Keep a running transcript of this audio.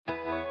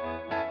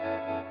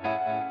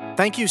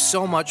Thank you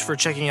so much for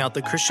checking out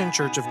the Christian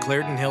Church of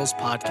Clarendon Hills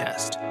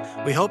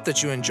podcast. We hope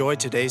that you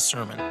enjoyed today's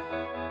sermon.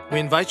 We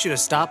invite you to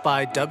stop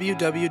by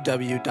www.ccch.org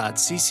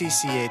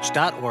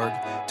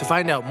to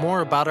find out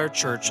more about our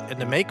church and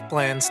to make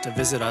plans to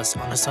visit us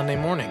on a Sunday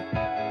morning.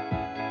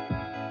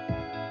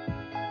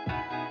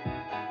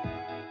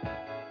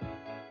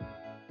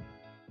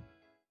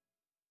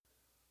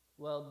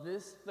 Well,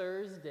 this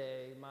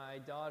Thursday, my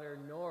daughter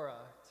Nora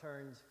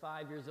turns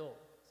 5 years old.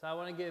 So I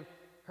want to give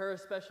her a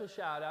special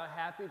shout out.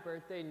 Happy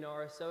birthday,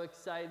 Nora. So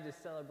excited to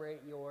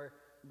celebrate your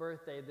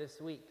birthday this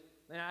week.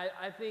 And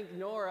I think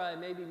Nora and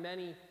maybe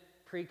many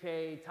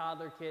pre-K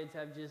toddler kids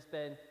have just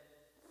been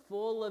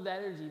full of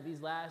energy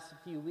these last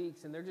few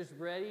weeks, and they're just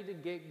ready to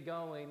get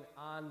going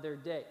on their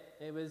day.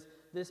 It was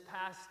this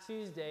past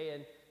Tuesday,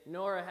 and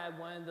Nora had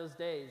one of those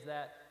days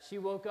that she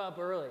woke up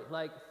early,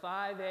 like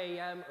 5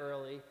 a.m.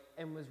 early,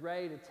 and was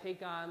ready to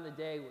take on the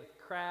day with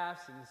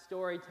crafts and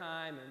story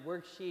time and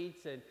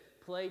worksheets and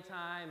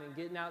playtime and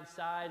getting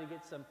outside to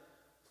get some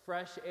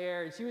fresh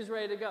air. And she was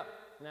ready to go.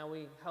 Now,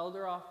 we held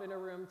her off in her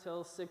room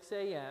till 6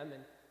 a.m.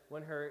 and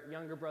when her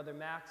younger brother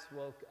Max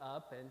woke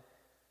up, and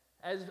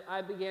as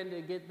I began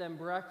to get them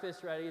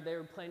breakfast ready, they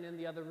were playing in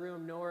the other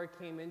room. Nora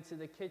came into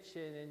the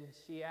kitchen and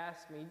she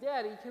asked me,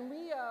 "Daddy, can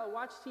we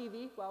watch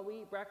TV while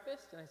we eat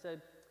breakfast?" And I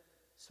said,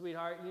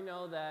 "Sweetheart, you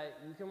know that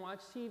you can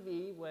watch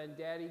TV when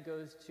Daddy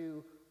goes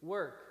to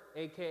work,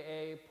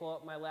 aka pull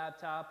up my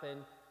laptop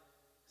and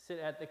sit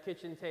at the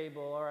kitchen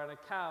table or on a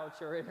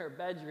couch or in her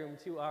bedroom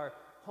to our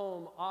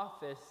home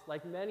office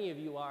like many of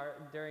you are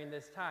during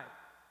this time.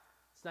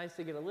 It's nice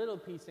to get a little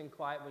peace and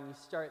quiet when you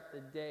start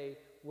the day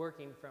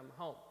working from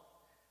home."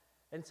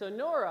 And so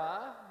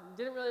Nora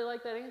didn't really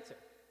like that answer.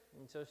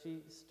 And so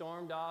she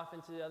stormed off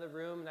into the other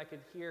room, and I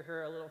could hear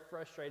her a little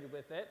frustrated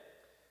with it.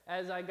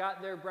 As I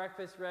got their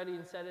breakfast ready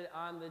and set it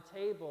on the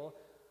table,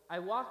 I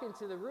walk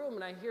into the room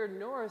and I hear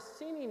Nora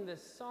singing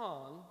this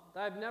song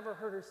that I've never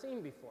heard her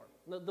sing before.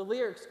 The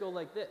lyrics go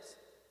like this: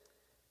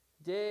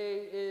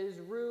 "Day is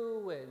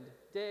ruined,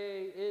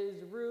 day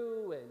is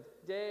ruined,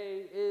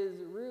 day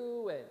is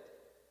ruined."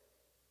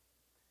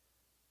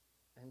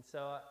 And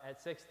so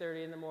at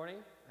 6:30 in the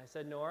morning, I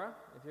said, "Nora,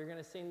 if you're going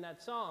to sing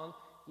that song,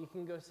 you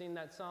can go sing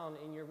that song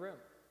in your room."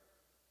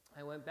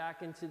 I went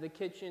back into the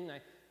kitchen,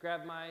 I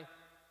grabbed my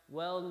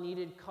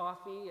well-needed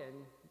coffee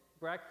and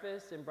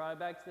breakfast and brought it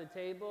back to the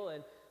table,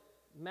 and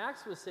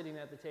Max was sitting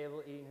at the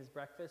table eating his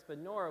breakfast, but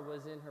Nora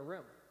was in her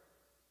room.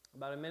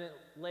 About a minute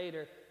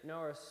later,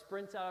 Nora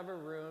sprints out of her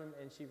room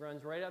and she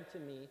runs right up to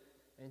me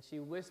and she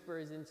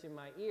whispers into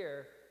my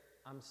ear,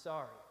 "I'm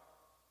sorry."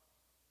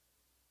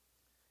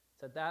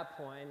 So at that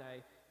point,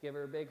 I give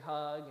her a big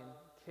hug and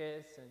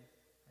kiss, and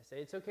I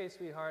say, "It's okay,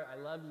 sweetheart, I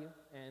love you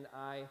and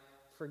I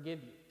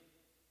forgive you."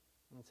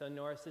 And so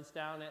Nora sits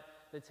down at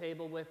the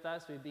table with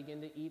us. We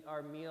begin to eat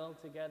our meal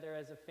together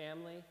as a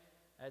family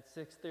at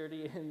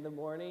 6:30 in the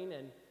morning.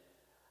 And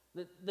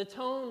the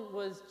tone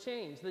was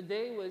changed. The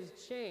day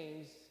was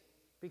changed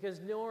because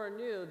Nora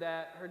knew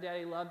that her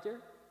daddy loved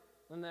her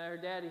and that her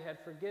daddy had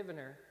forgiven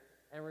her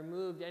and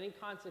removed any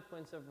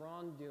consequence of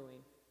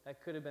wrongdoing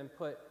that could have been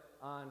put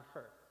on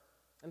her.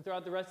 And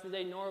throughout the rest of the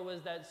day, Nora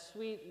was that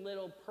sweet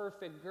little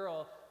perfect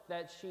girl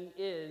that she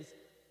is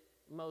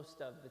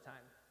most of the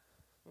time.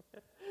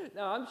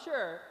 Now, I'm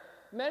sure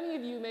many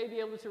of you may be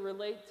able to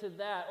relate to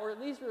that, or at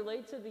least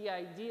relate to the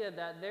idea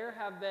that there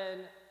have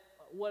been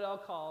what I'll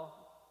call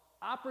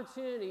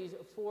opportunities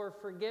for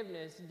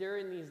forgiveness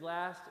during these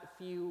last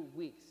few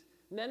weeks.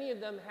 Many of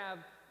them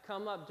have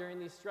come up during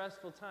these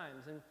stressful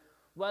times, and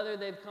whether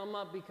they've come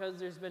up because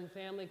there's been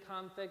family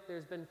conflict,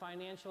 there's been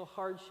financial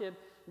hardship,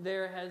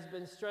 there has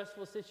been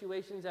stressful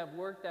situations at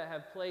work that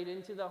have played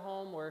into the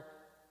home, or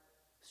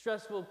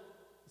stressful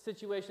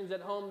situations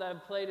at home that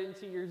have played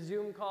into your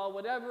Zoom call,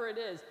 whatever it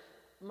is,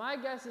 my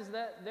guess is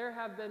that there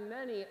have been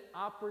many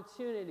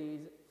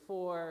opportunities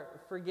for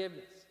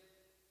forgiveness.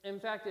 In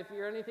fact, if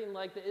you're anything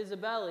like the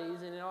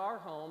Isabellis in our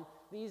home,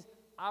 these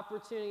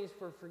opportunities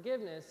for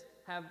forgiveness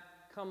have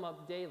come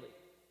up daily.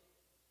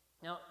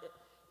 Now,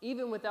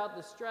 even without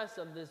the stress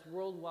of this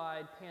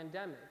worldwide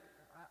pandemic,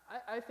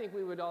 I think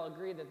we would all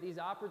agree that these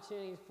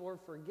opportunities for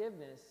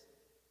forgiveness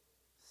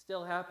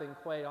still happen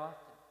quite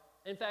often.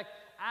 In fact,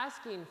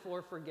 asking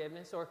for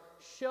forgiveness or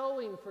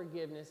showing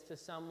forgiveness to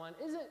someone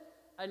isn't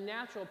a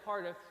natural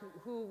part of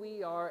who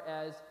we are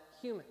as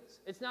humans.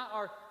 It's not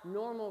our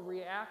normal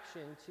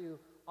reaction to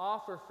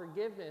offer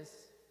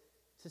forgiveness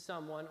to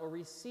someone or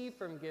receive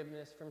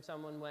forgiveness from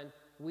someone when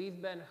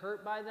we've been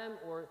hurt by them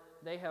or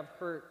they have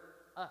hurt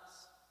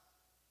us.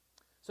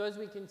 So as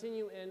we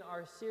continue in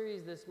our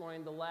series this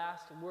morning, The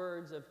Last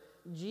Words of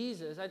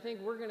Jesus, I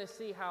think we're going to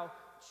see how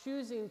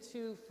choosing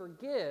to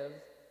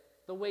forgive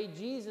the way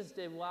Jesus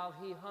did while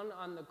he hung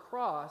on the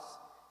cross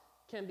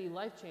can be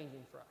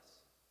life-changing for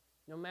us,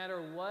 no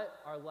matter what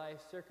our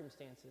life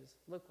circumstances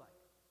look like.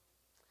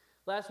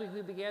 Last week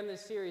we began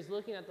this series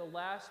looking at the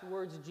last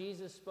words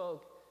Jesus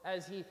spoke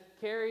as he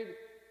carried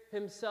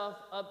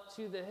himself up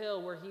to the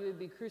hill where he would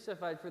be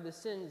crucified for the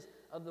sins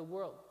of the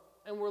world.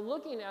 And we're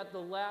looking at the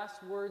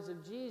last words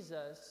of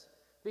Jesus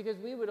Because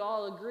we would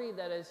all agree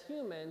that as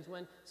humans,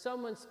 when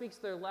someone speaks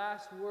their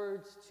last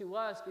words to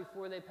us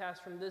before they pass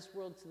from this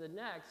world to the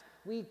next,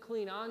 we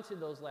cling on to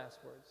those last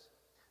words.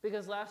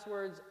 Because last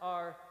words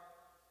are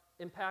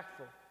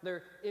impactful.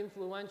 They're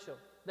influential.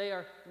 They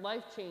are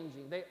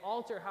life-changing. They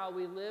alter how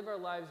we live our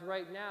lives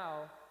right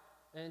now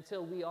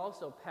until we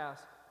also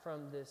pass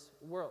from this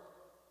world.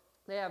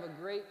 They have a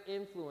great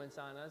influence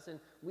on us, and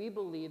we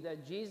believe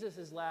that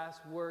Jesus'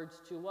 last words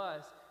to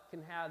us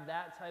can have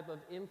that type of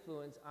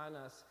influence on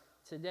us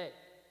today.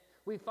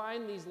 We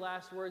find these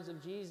last words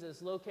of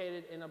Jesus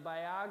located in a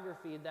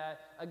biography that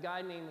a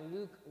guy named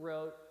Luke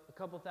wrote a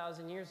couple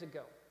thousand years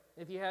ago.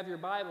 If you have your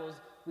Bibles,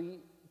 we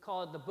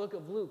call it the book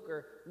of Luke,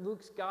 or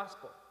Luke's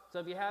Gospel. So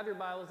if you have your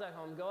Bibles at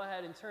home, go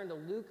ahead and turn to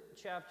Luke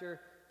chapter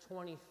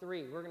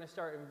 23. We're going to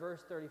start in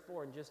verse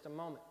 34 in just a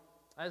moment.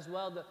 As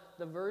well,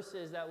 the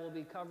verses that we'll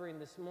be covering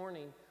this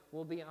morning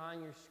will be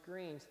on your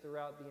screens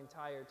throughout the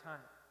entire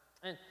time.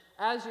 And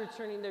as you're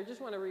turning there,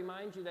 just want to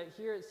remind you that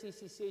here at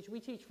CCCH,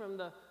 we teach from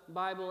the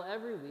Bible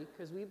every week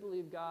because we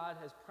believe God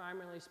has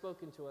primarily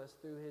spoken to us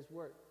through His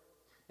Word.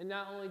 And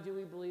not only do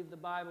we believe the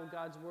Bible,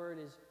 God's Word,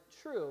 is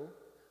true,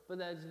 but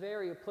that it's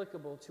very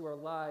applicable to our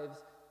lives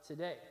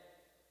today.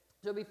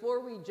 So before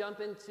we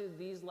jump into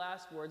these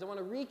last words, I want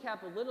to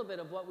recap a little bit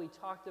of what we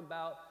talked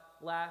about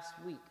last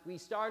week. We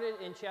started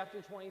in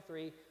chapter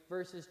 23,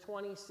 verses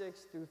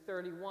 26 through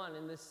 31,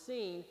 and the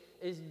scene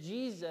is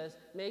Jesus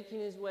making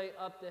his way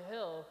up the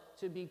hill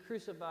to be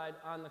crucified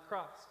on the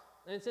cross.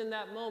 And it's in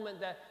that moment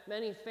that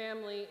many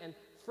family and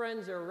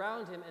friends are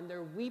around him, and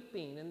they're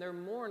weeping and they're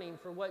mourning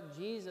for what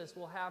Jesus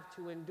will have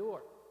to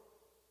endure.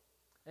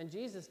 And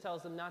Jesus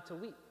tells them not to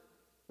weep.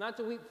 Not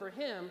to weep for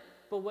him,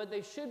 but what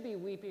they should be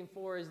weeping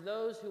for is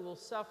those who will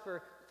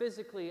suffer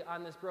physically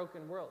on this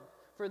broken world.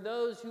 For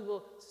those who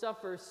will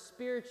suffer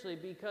spiritually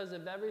because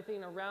of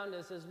everything around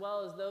us, as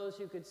well as those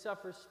who could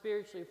suffer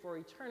spiritually for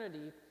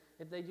eternity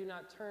if they do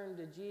not turn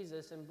to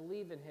Jesus and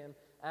believe in him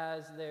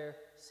as their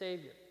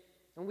Savior.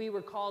 And we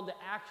were called to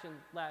action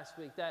last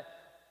week, that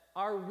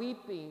our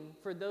weeping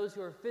for those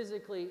who are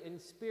physically and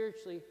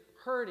spiritually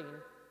hurting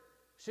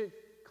should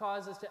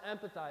cause us to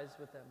empathize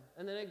with them.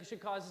 And then it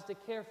should cause us to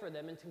care for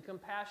them and to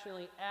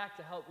compassionately act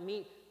to help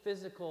meet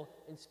physical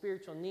and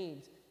spiritual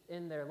needs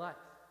in their life.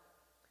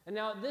 And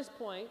now at this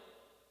point,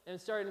 and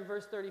starting in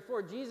verse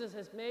 34, Jesus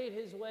has made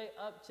his way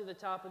up to the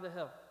top of the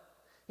hill.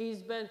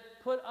 He's been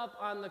put up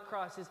on the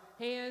cross. His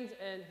hands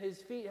and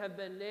his feet have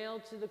been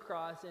nailed to the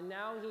cross, and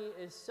now he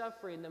is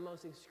suffering the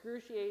most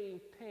excruciating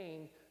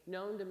pain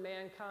known to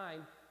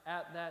mankind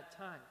at that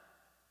time.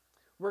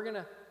 We're going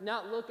to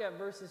not look at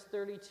verses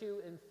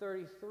 32 and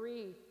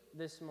 33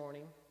 this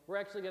morning. We're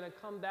actually going to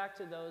come back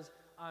to those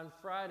on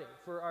Friday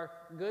for our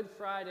Good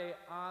Friday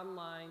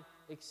online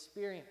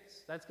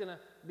experience. That's going to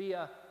be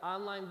an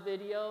online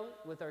video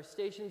with our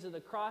Stations of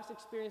the Cross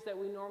experience that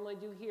we normally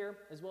do here,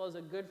 as well as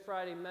a Good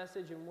Friday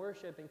message and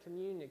worship and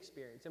communion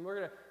experience. And we're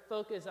going to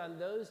focus on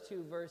those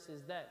two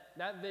verses then.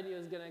 That video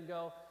is going to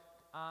go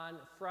on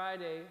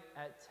Friday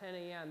at 10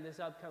 a.m. this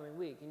upcoming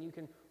week, and you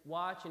can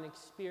watch and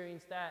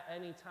experience that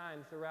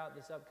anytime throughout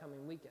this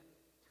upcoming weekend.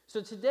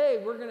 So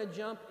today we're going to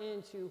jump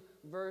into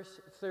verse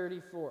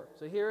 34.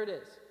 So here it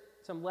is,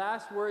 some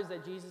last words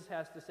that Jesus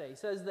has to say. He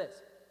says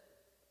this.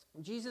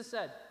 Jesus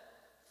said,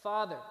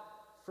 "Father,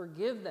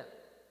 forgive them,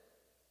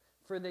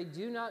 for they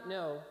do not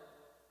know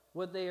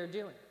what they are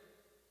doing."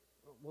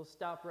 We'll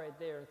stop right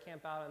there and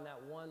camp out on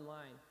that one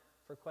line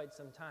for quite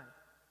some time.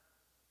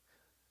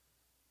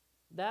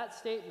 That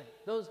statement,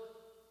 those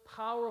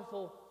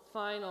powerful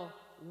final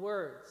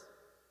words,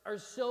 are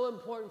so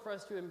important for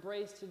us to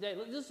embrace today.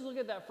 Just look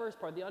at that first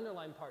part, the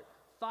underlined part.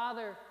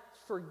 Father,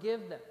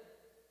 forgive them.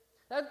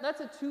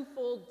 That's a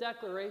twofold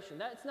declaration.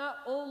 That's not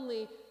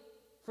only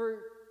for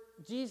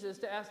Jesus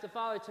to ask the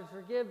Father to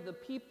forgive the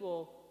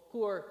people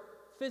who are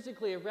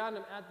physically around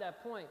him at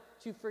that point,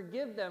 to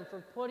forgive them for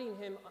putting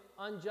him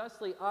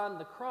unjustly on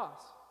the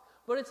cross,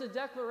 but it's a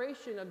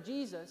declaration of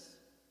Jesus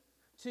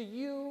to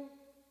you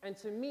and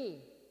to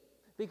me,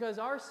 because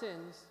our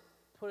sins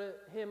put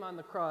him on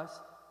the cross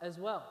as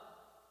well.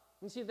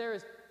 You see, there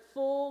is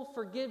full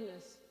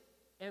forgiveness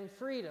and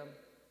freedom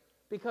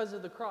because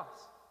of the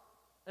cross.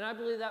 And I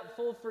believe that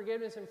full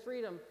forgiveness and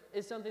freedom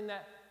is something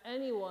that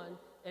anyone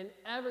and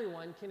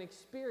everyone can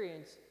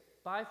experience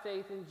by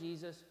faith in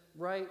Jesus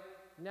right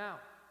now.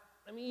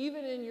 I mean,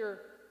 even in your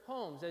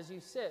homes as you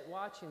sit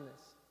watching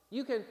this,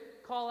 you can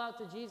call out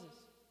to Jesus.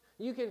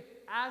 You can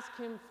ask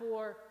him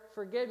for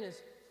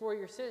forgiveness for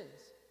your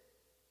sins,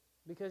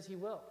 because he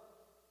will.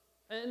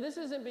 And this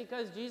isn't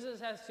because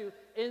Jesus has to,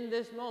 in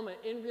this moment,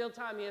 in real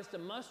time, he has to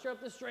muster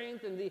up the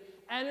strength and the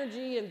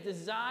energy and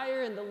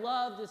desire and the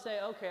love to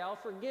say, okay, I'll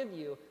forgive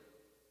you.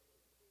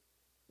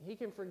 He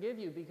can forgive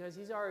you because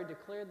he's already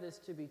declared this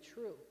to be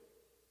true.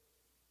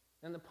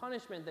 And the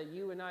punishment that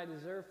you and I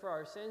deserve for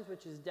our sins,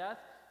 which is death,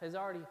 has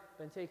already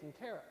been taken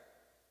care of.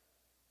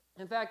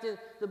 In fact, in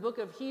the book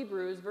of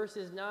Hebrews,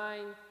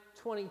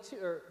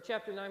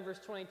 chapter 9, verse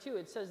 22,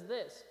 it says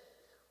this: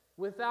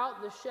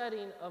 "Without the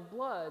shedding of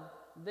blood,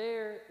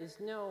 there is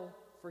no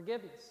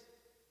forgiveness."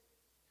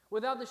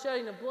 Without the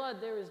shedding of blood,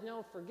 there is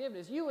no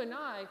forgiveness. You and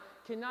I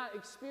cannot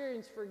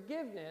experience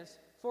forgiveness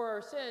for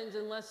our sins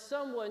unless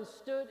someone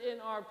stood in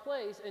our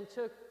place and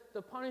took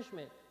the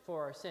punishment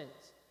for our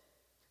sins.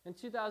 And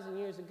 2,000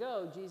 years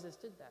ago, Jesus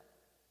did that.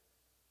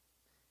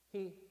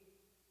 He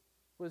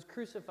was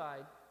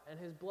crucified and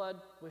his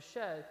blood was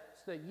shed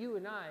so that you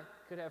and I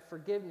could have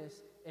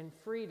forgiveness and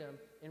freedom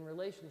in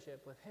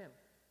relationship with him.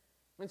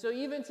 And so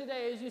even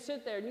today, as you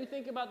sit there and you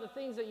think about the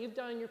things that you've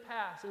done in your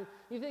past, and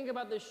you think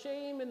about the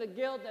shame and the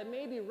guilt that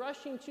may be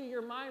rushing to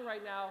your mind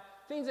right now,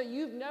 things that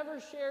you've never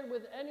shared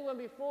with anyone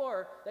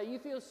before that you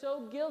feel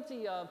so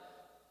guilty of,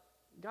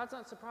 God's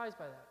not surprised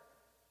by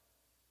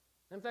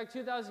that. In fact,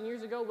 2,000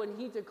 years ago, when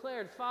he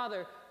declared,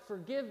 Father,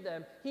 forgive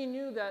them, he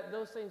knew that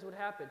those things would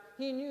happen.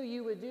 He knew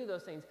you would do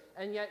those things.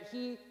 And yet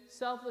he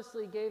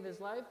selflessly gave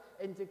his life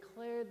and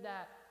declared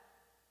that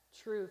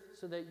truth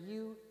so that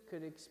you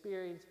could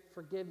experience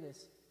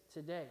forgiveness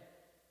today.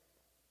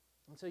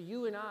 And so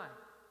you and I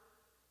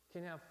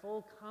can have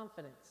full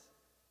confidence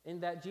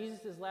in that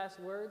Jesus' last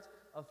words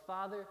of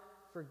Father,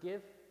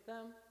 forgive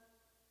them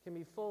can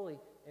be fully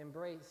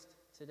embraced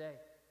today.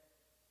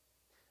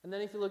 And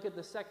then if you look at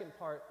the second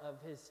part of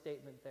his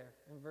statement there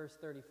in verse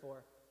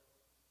 34,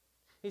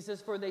 he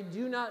says, for they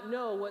do not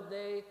know what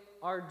they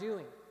are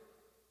doing.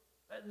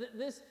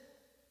 This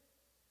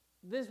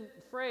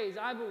phrase,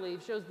 I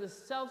believe, shows the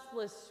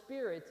selfless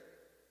spirit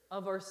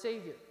of our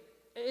Savior.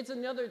 It's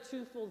another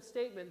twofold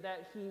statement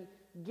that he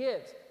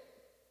gives.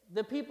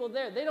 The people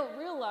there, they don't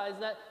realize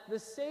that the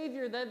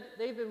Savior that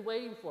they've been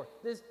waiting for,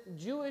 this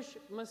Jewish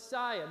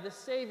Messiah, the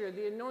Savior,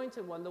 the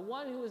Anointed One, the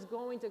one who is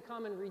going to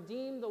come and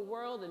redeem the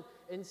world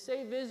and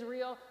save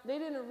Israel, they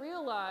didn't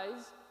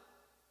realize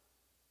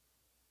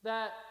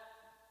that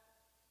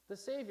the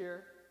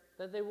Savior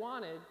that they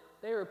wanted,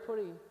 they were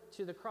putting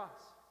to the cross.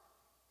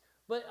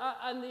 But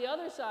on the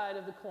other side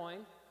of the coin,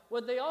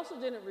 what they also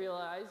didn't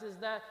realize is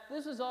that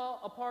this was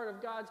all a part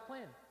of God's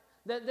plan.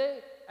 That they,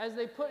 as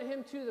they put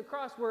him to the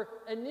cross, were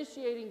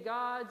initiating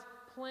God's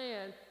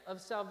plan of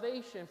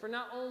salvation for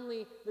not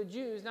only the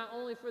Jews, not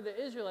only for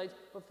the Israelites,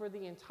 but for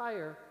the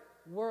entire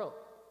world.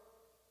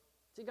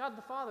 See, God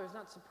the Father is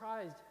not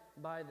surprised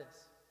by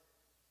this.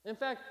 In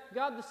fact,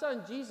 God the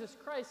Son, Jesus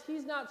Christ,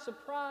 he's not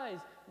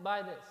surprised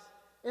by this.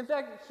 In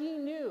fact, he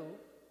knew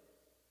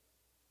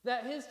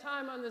that his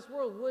time on this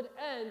world would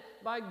end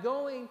by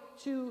going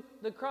to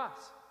the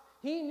cross.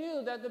 He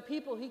knew that the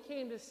people he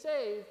came to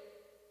save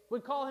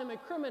would call him a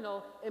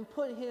criminal and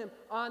put him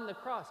on the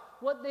cross.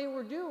 What they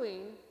were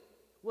doing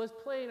was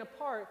playing a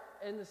part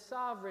in the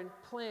sovereign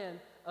plan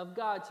of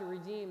God to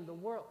redeem the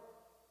world.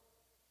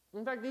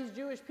 In fact, these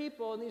Jewish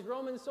people and these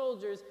Roman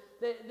soldiers,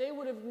 they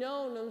would have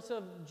known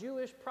some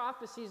Jewish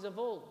prophecies of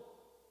old.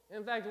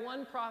 In fact,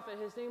 one prophet,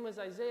 his name was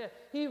Isaiah,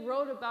 he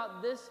wrote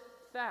about this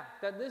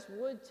fact, that this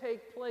would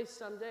take place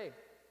someday.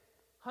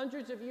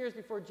 Hundreds of years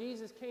before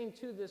Jesus came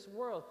to this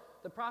world,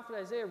 the prophet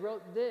Isaiah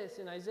wrote this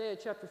in Isaiah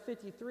chapter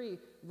 53,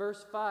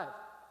 verse 5.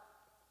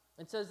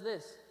 It says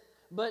this,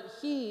 but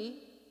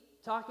he,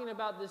 talking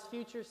about this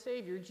future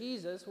Savior,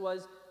 Jesus,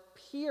 was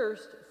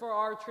pierced for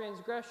our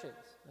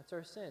transgressions. That's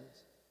our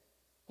sins.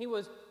 He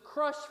was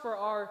crushed for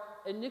our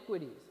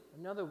iniquities.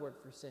 Another word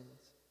for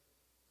sins.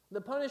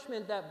 The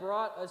punishment that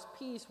brought us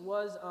peace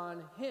was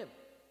on him.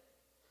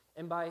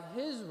 And by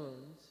his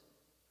wounds,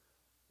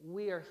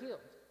 we are healed.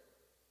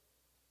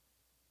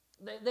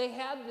 They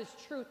had this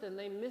truth and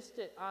they missed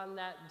it on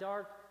that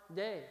dark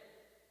day.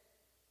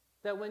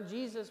 That when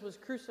Jesus was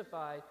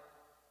crucified,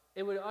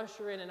 it would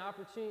usher in an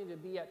opportunity to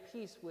be at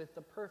peace with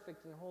the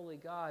perfect and holy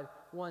God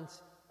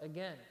once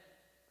again.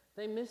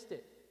 They missed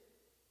it.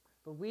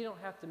 But we don't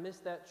have to miss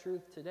that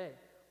truth today.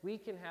 We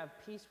can have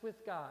peace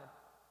with God.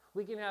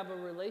 We can have a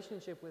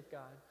relationship with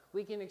God.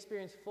 We can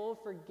experience full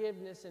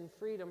forgiveness and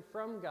freedom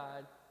from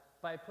God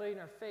by putting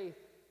our faith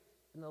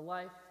in the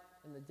life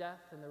and the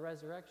death and the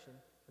resurrection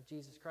of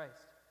Jesus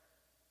Christ.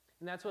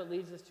 And that's what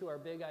leads us to our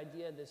big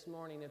idea this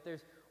morning. If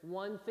there's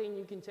one thing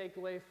you can take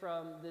away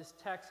from this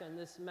text and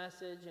this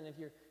message, and if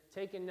you're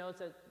taking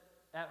notes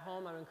at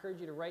home, I would encourage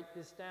you to write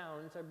this down.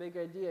 It's our big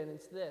idea, and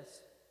it's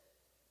this.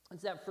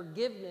 It's that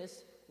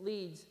forgiveness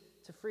leads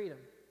to freedom.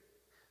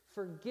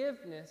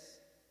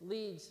 Forgiveness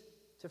leads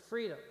to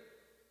freedom.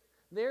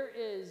 There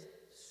is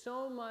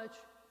so much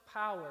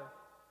power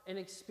in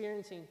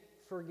experiencing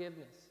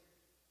forgiveness.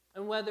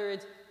 And whether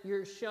it's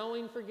you're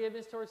showing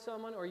forgiveness towards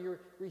someone or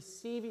you're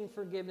receiving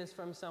forgiveness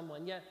from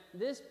someone, yet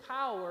this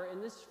power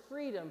and this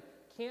freedom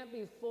can't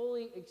be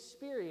fully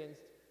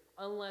experienced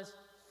unless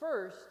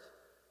first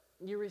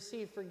you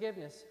receive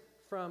forgiveness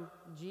from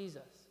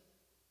Jesus.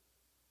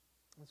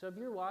 And so if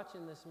you're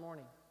watching this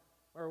morning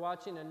or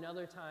watching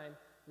another time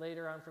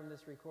later on from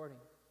this recording,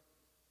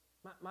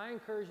 my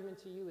encouragement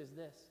to you is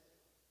this,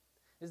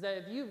 is that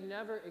if you've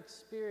never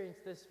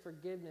experienced this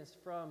forgiveness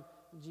from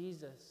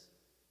Jesus,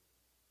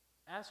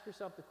 ask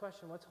yourself the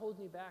question, what's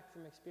holding you back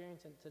from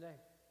experiencing it today?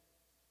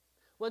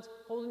 What's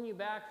holding you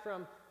back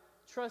from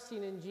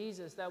trusting in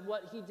Jesus, that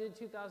what he did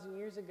 2,000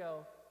 years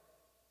ago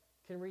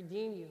can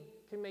redeem you,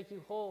 can make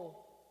you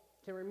whole,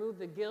 can remove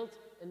the guilt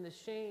and the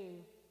shame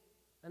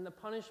and the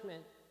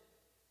punishment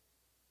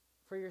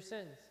for your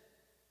sins.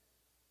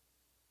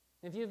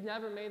 If you've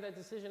never made that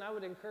decision, I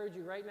would encourage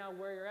you right now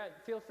where you're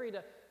at. Feel free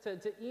to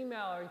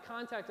email or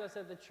contact us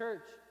at the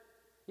church.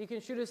 You can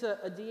shoot us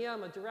a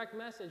DM, a direct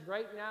message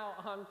right now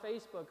on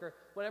Facebook or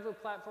whatever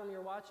platform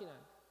you're watching on.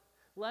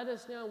 Let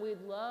us know.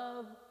 We'd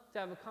love to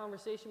have a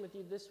conversation with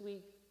you this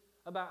week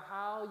about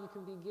how you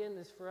can begin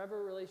this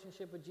forever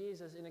relationship with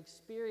Jesus and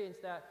experience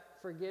that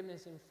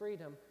forgiveness and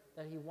freedom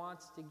that he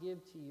wants to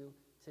give to you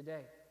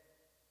today.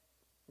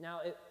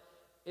 Now,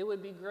 it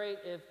would be great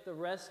if the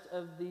rest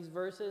of these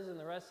verses and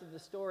the rest of the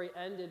story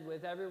ended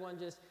with everyone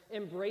just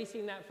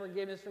embracing that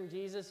forgiveness from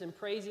Jesus and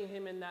praising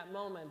him in that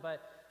moment,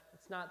 but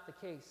it's not the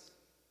case.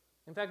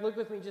 In fact, look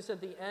with me just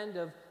at the end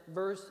of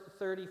verse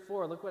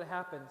 34. Look what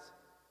happens.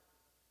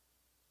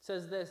 It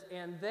says this,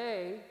 and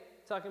they,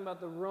 talking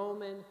about the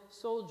Roman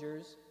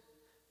soldiers,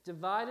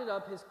 divided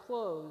up his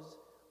clothes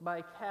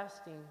by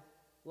casting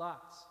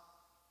lots.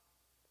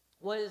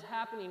 What is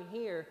happening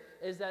here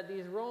is that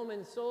these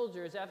Roman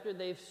soldiers, after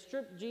they've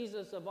stripped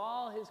Jesus of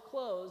all his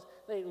clothes,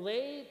 they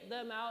laid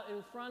them out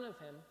in front of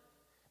him,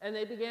 and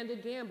they began to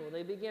gamble.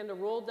 They began to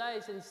roll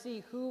dice and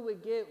see who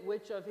would get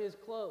which of his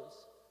clothes.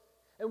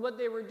 And what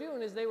they were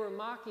doing is they were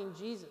mocking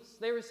Jesus.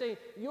 They were saying,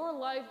 your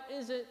life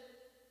isn't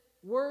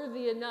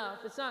worthy enough,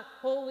 it's not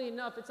holy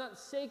enough, it's not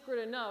sacred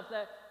enough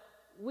that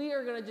we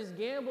are going to just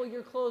gamble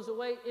your clothes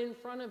away in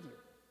front of you.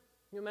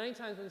 You know, many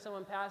times when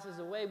someone passes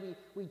away,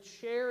 we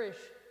cherish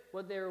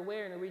what they were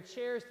wearing, or we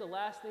cherish the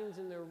last things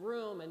in their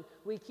room, and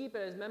we keep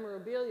it as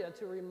memorabilia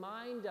to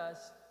remind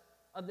us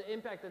of the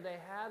impact that they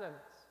had on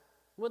us.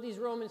 What these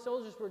Roman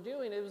soldiers were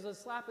doing, it was a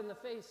slap in the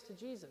face to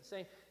Jesus,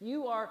 saying,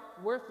 you are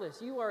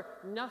worthless, you are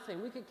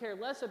nothing, we could care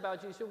less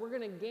about you, so we're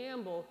going to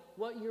gamble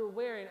what you're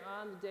wearing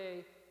on the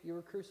day you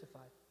were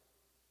crucified.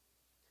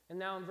 And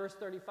now in verse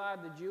 35,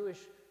 the Jewish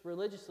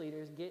religious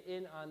leaders get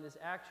in on this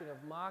action of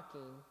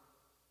mocking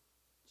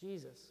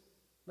Jesus.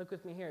 Look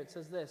with me here, it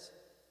says this,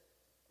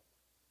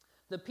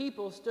 the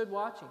people stood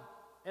watching,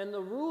 and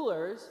the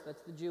rulers,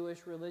 that's the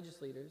Jewish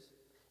religious leaders,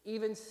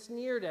 even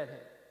sneered at him.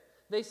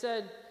 They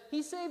said,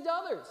 he saved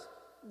others.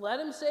 Let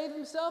him save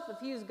himself if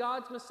he is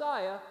God's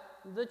Messiah,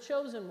 the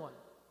chosen one.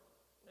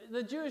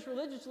 The Jewish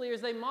religious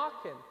leaders, they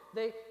mock him.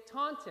 They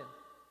taunt him.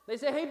 They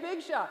say, hey,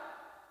 big shot.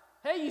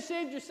 Hey, you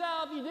saved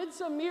yourself. You did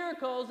some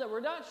miracles that we're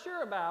not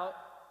sure about.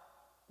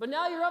 But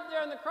now you're up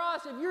there on the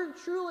cross. If you're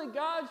truly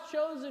God's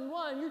chosen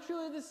one, you're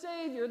truly the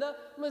Savior, the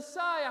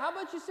Messiah, how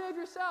about you save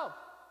yourself?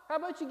 How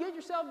about you get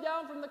yourself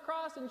down from the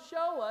cross and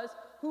show us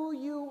who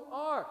you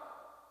are?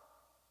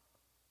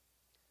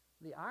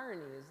 The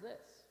irony is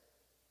this,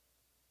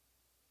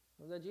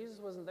 that Jesus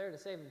wasn't there to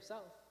save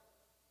himself.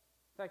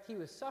 In fact, he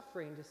was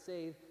suffering to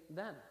save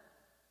them,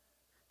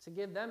 to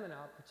give them an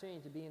opportunity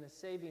to be in a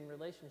saving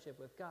relationship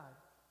with God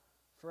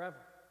forever.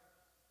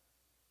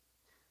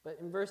 But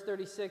in verse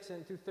 36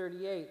 and through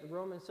 38, the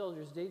Roman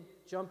soldiers did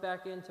jump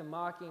back into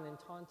mocking and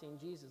taunting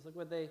Jesus. Look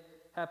what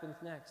happens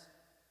next.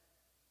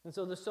 And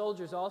so the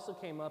soldiers also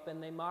came up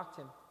and they mocked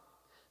him.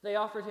 They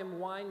offered him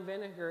wine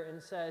vinegar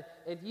and said,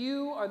 if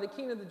you are the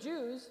king of the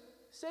Jews,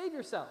 save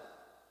yourself.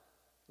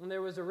 And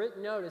there was a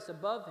written notice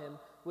above him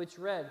which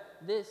read,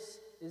 this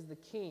is the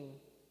king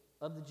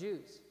of the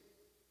Jews.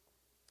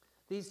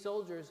 These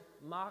soldiers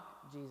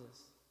mock Jesus.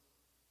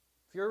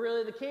 If you're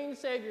really the king,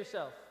 save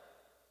yourself.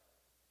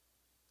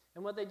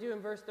 And what they do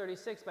in verse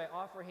 36 by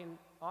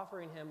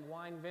offering him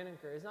wine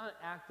vinegar is not an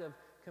act of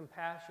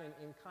compassion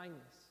and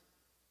kindness.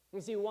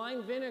 You see,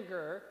 wine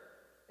vinegar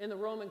in the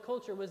Roman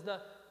culture was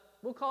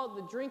we'll call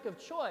it the drink of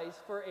choice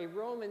for a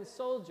Roman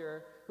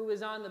soldier who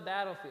was on the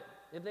battlefield.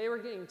 If they were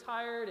getting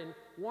tired and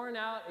worn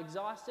out,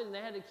 exhausted, and they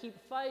had to keep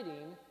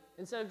fighting,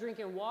 instead of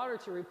drinking water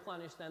to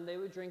replenish them, they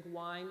would drink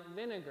wine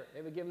vinegar.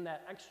 They would give them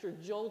that extra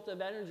jolt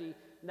of energy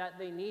that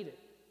they needed.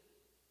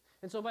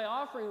 And so by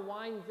offering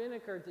wine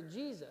vinegar to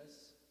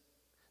Jesus,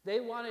 they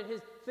wanted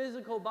his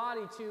physical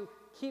body to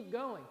keep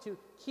going, to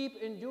keep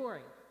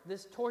enduring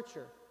this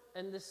torture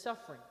and this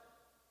suffering.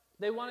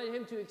 They wanted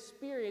him to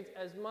experience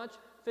as much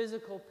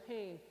physical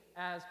pain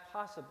as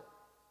possible.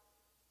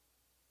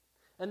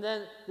 And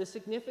then the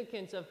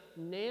significance of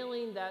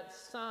nailing that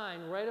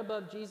sign right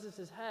above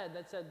Jesus' head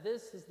that said,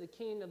 this is the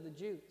King of the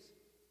Jews.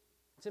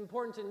 It's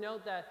important to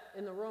note that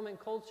in the Roman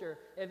culture,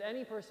 if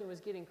any person was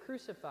getting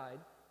crucified,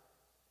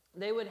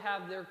 they would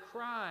have their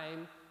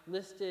crime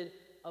listed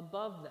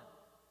above them.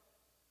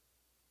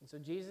 And so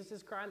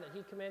Jesus' crime that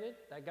he committed,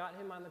 that got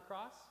him on the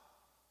cross,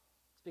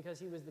 it's because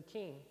he was the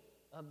King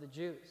of the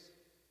Jews.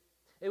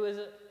 It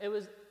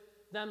was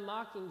them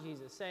mocking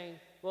Jesus, saying,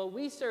 well,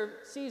 we serve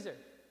Caesar.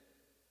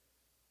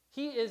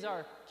 He is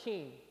our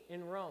king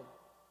in Rome.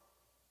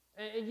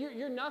 And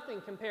you're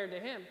nothing compared to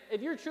him.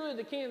 If you're truly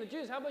the King of the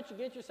Jews, how about you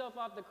get yourself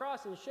off the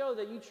cross and show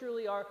that you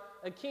truly are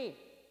a king?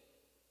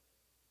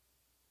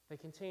 They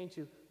continue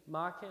to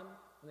mock him,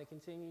 and they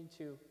continue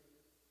to,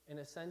 in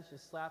a sense,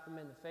 just slap him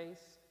in the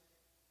face.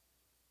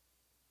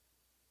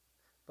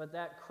 But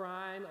that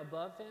crime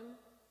above him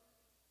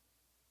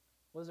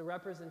was a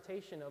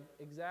representation of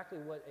exactly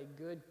what a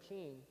good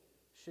king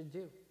should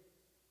do.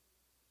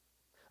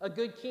 A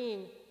good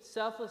king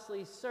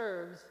selflessly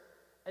serves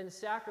and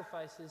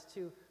sacrifices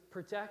to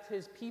protect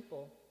his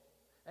people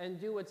and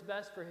do what's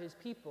best for his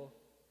people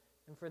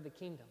and for the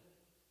kingdom.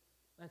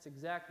 That's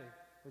exactly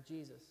what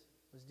Jesus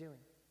was doing.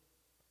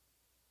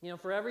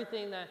 For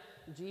everything that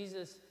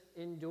Jesus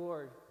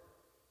endured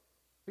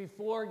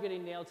before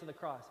getting nailed to the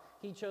cross,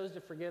 he chose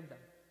to forgive them.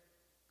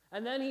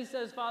 And then he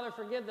says, Father,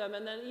 forgive them.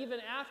 And then even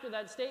after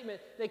that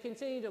statement, they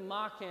continue to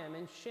mock him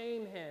and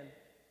shame him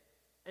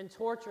and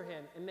torture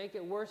him and make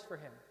it worse for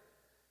him.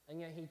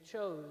 And yet he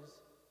chose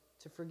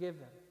to forgive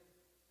them.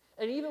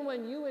 And even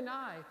when you and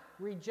I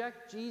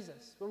reject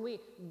Jesus, when we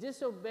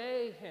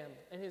disobey him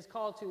and his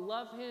call to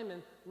love him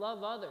and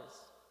love others,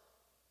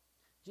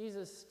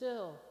 Jesus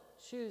still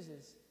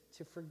chooses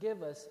to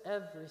forgive us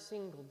every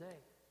single day.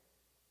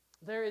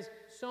 There is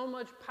so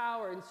much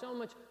power and so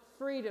much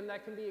freedom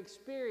that can be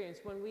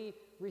experienced when we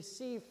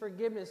receive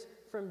forgiveness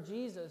from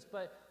Jesus,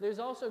 but there's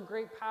also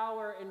great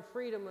power and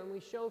freedom when we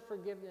show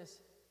forgiveness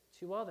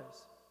to others.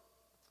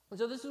 And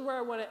so this is where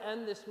I want to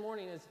end this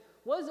morning is,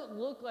 what does it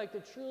look like to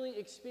truly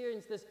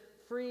experience this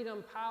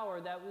freedom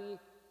power that we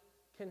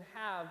can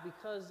have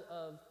because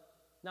of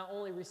not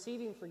only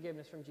receiving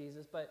forgiveness from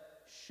Jesus,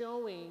 but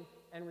showing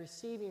and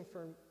receiving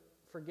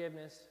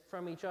forgiveness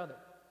from each other?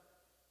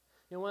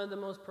 One of the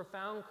most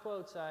profound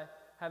quotes I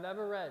have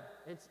ever read,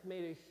 it's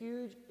made a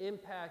huge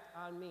impact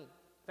on me.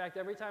 In fact,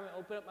 every time I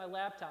open up my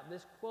laptop,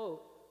 this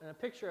quote and a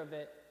picture of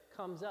it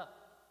comes up.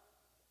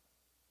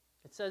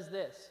 It says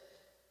this.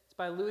 It's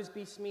by Louis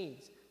B.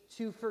 Smedes.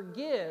 To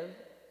forgive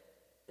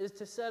is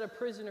to set a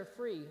prisoner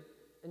free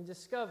and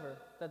discover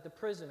that the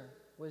prisoner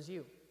was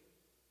you.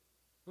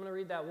 I'm going to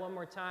read that one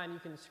more time. You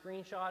can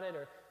screenshot it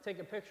or take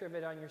a picture of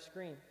it on your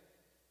screen.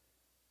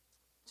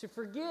 To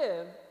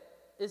forgive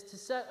is to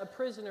set a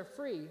prisoner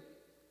free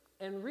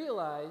and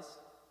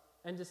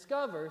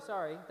discover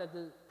that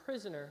the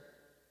prisoner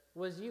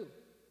was you.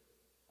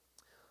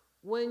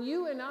 When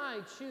you and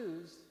I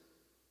choose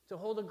to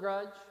hold a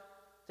grudge,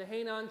 to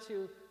hang on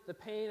to the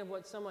pain of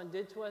what someone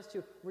did to us,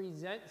 to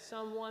resent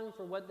someone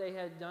for what they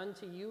had done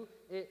to you,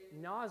 it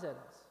gnaws at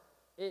us.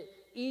 It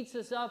eats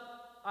us up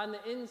on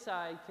the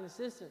inside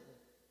consistently.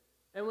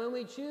 And when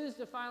we choose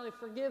to finally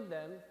forgive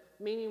them,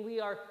 meaning we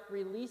are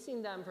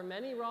releasing them from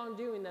any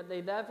wrongdoing that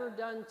they've ever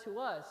done to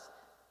us,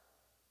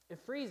 it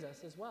frees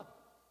us as well.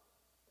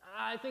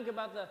 I think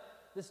about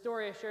the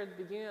story I shared at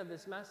the beginning of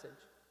this message.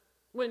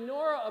 When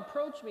Nora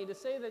approached me to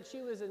say that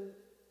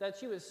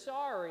she was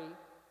sorry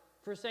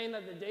for saying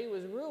that the day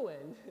was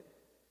ruined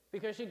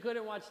because she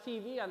couldn't watch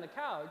TV on the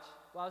couch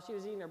while she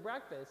was eating her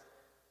breakfast,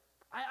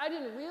 I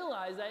didn't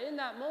realize that in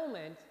that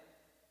moment,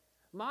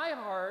 my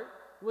heart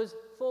was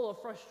full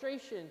of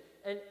frustration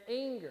and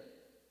anger.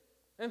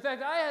 In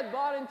fact, I had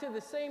bought into the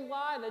same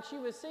lie that she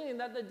was saying,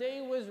 that the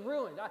day was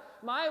ruined.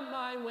 My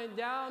mind went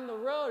down the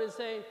road and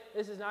saying,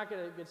 this is not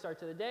going to be a good start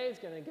to the day. It's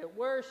going to get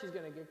worse. She's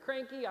going to get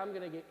cranky. I'm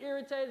going to get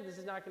irritated. This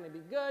is not going to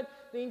be good.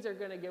 Things are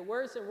going to get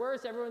worse and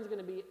worse. Everyone's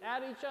going to be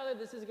at each other.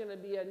 This is going to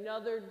be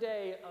another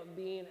day of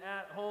being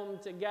at home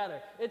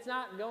together. It's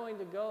not going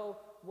to go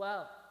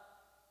well.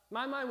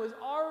 My mind was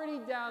already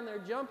down there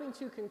jumping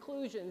to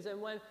conclusions.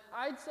 And when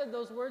I'd said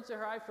those words to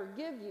her, I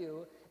forgive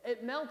you,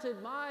 it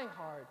melted my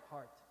hard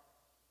heart.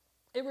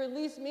 It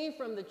released me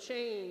from the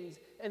chains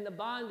and the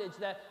bondage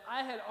that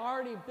I had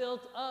already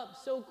built up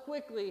so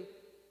quickly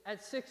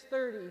at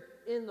 6:30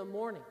 in the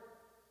morning.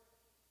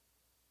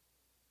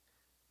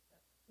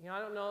 I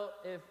don't know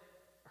if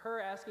her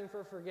asking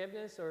for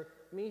forgiveness or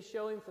me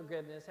showing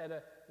forgiveness had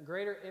a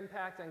greater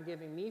impact on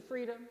giving me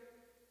freedom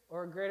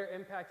or a greater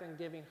impact on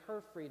giving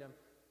her freedom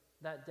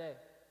that day.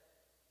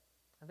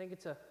 I think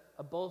it's a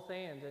both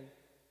and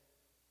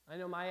I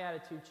know my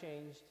attitude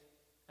changed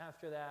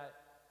after that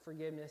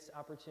forgiveness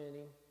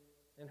opportunity,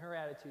 and her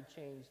attitude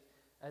changed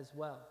as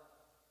well.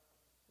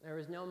 There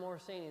was no more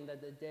saying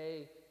that the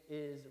day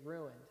is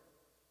ruined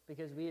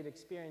because we have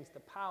experienced the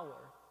power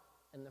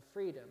and the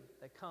freedom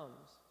that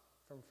comes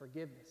from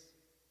forgiveness.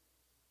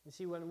 You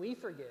see, when we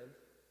forgive,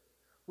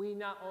 we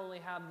not only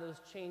have those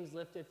chains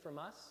lifted from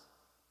us,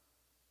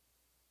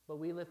 but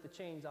we lift the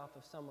chains off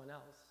of someone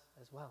else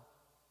as well.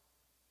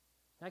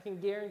 I can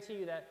guarantee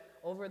you that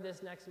over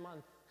this next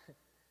month,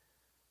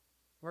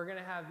 we're going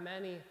to have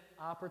many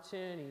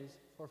opportunities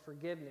for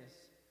forgiveness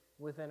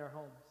within our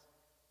homes.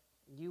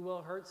 You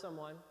will hurt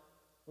someone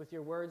with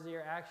your words or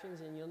your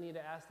actions, and you'll need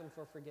to ask them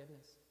for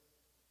forgiveness.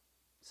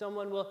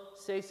 Someone will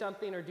say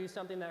something or do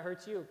something that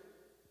hurts you,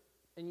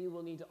 and you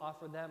will need to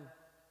offer them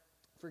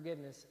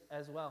forgiveness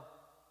as well.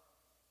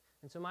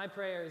 And so my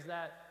prayer is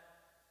that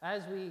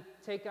as we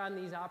take on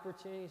these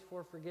opportunities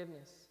for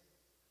forgiveness,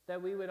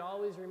 that we would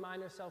always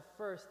remind ourselves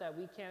first that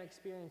we can't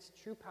experience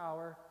true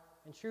power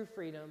and true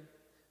freedom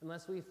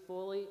unless we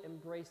fully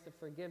embrace the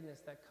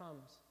forgiveness that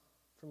comes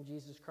from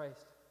Jesus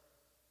Christ.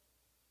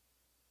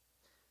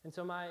 And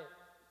so my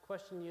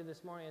question to you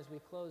this morning as we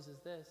close is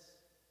this: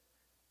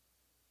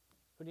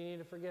 who do you need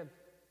to forgive?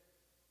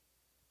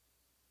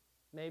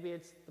 Maybe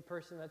it's the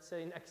person that's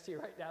sitting next to you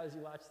right now as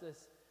you watch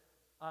this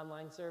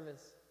online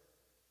service.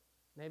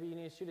 Maybe you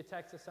need to shoot a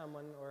text to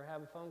someone or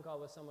have a phone call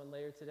with someone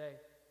later today.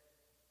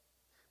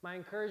 My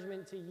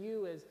encouragement to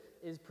you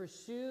is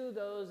pursue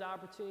those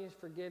opportunities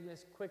for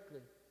forgiveness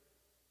quickly.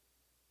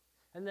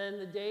 And then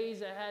the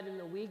days ahead and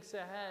the weeks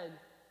ahead,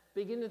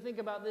 begin to think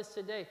about this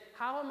today.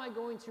 How am I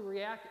going to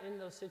react in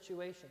those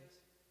situations?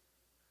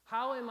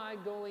 How am I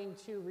going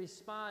to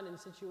respond in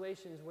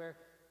situations where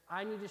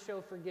I need to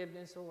show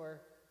forgiveness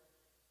or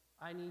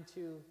I need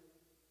to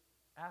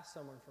ask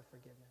someone for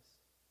forgiveness?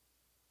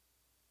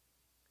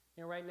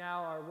 Right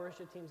now, our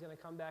worship team is going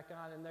to come back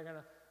on, and they're going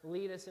to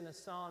lead us in a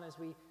song as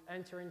we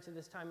enter into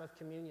this time of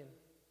communion,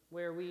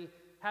 where we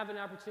have an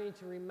opportunity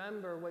to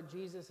remember what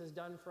Jesus has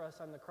done for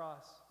us on the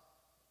cross.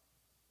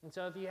 And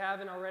so if you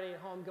haven't already at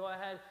home, go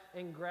ahead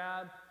and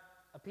grab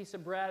a piece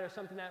of bread or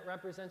something that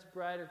represents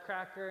bread or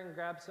cracker, and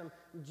grab some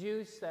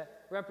juice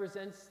that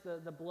represents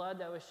the blood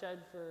that was shed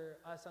for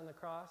us on the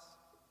cross.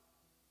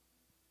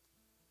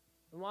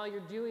 And while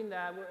you're doing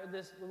that,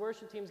 the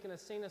worship team is going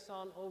to sing a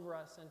song over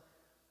us. And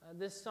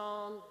this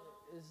song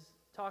is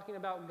talking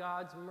about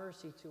God's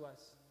mercy to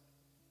us.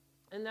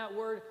 And that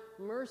word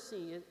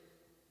mercy,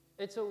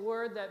 it's a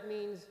word that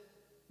means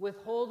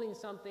withholding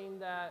something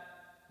that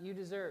you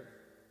deserve,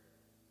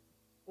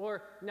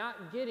 or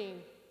not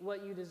getting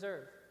what you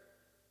deserve.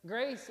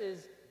 Grace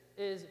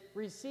is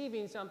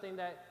receiving something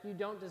that you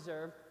don't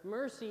deserve.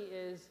 Mercy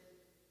is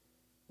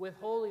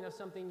withholding of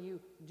something you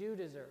do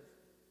deserve.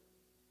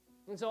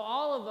 And so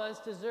all of us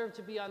deserve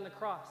to be on the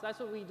cross. That's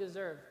what we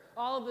deserve.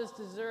 All of us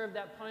deserve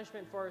that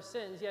punishment for our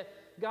sins, yet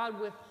God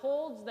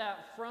withholds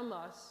that from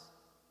us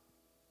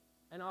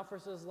and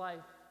offers us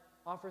life,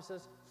 offers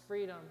us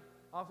freedom,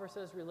 offers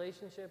us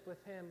relationship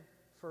with Him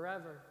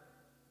forever.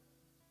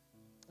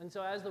 And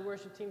so as the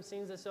worship team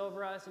sings this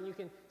over us, and you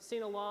can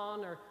sing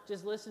along or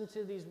just listen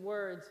to these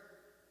words,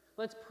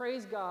 let's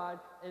praise God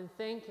and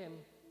thank Him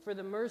for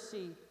the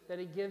mercy that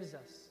He gives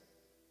us.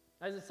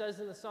 As it says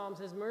in the Psalms,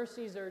 His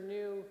mercies are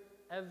new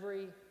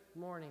every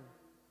morning.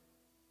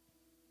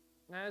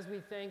 And as we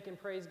thank and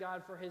praise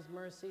God for His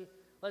mercy,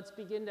 let's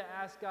begin to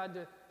ask God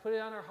to put it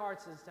on our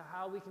hearts as to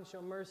how we can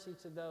show mercy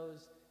to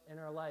those in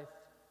our life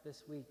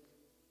this week.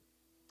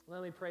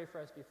 Let me pray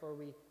for us before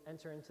we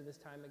enter into this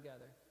time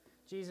together.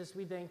 Jesus,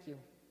 we thank You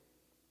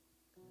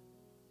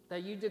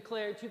that You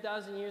declared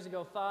 2,000 years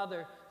ago,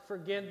 Father,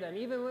 forgive them.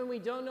 Even when we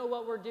don't know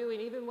what we're doing,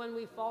 even when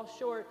we fall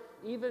short,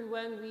 even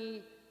when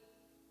we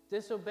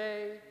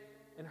disobey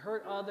and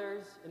hurt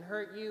others and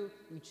hurt You,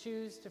 You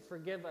choose to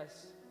forgive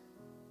us.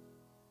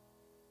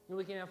 And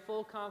we can have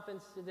full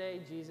confidence today,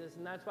 Jesus,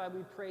 and that's why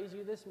we praise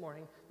You this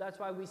morning. That's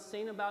why we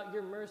sing about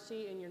Your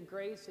mercy and Your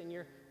grace and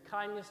Your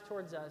kindness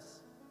towards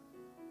us.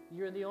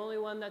 You're the only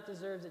one that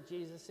deserves it,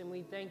 Jesus, and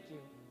we thank You.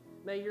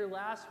 May Your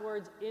last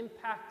words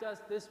impact us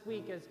this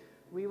week as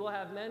we will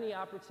have many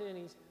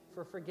opportunities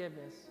for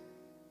forgiveness.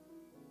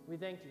 We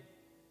thank You.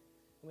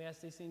 And we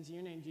ask these things in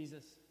Your name,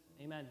 Jesus.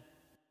 Amen.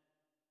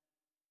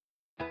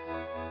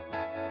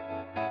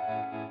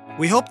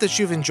 We hope that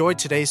you've enjoyed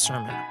today's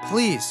sermon.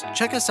 Please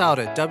check us out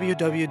at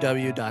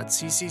www.cccch.org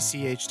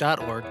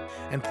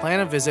and plan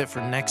a visit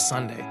for next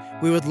Sunday.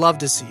 We would love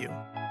to see you.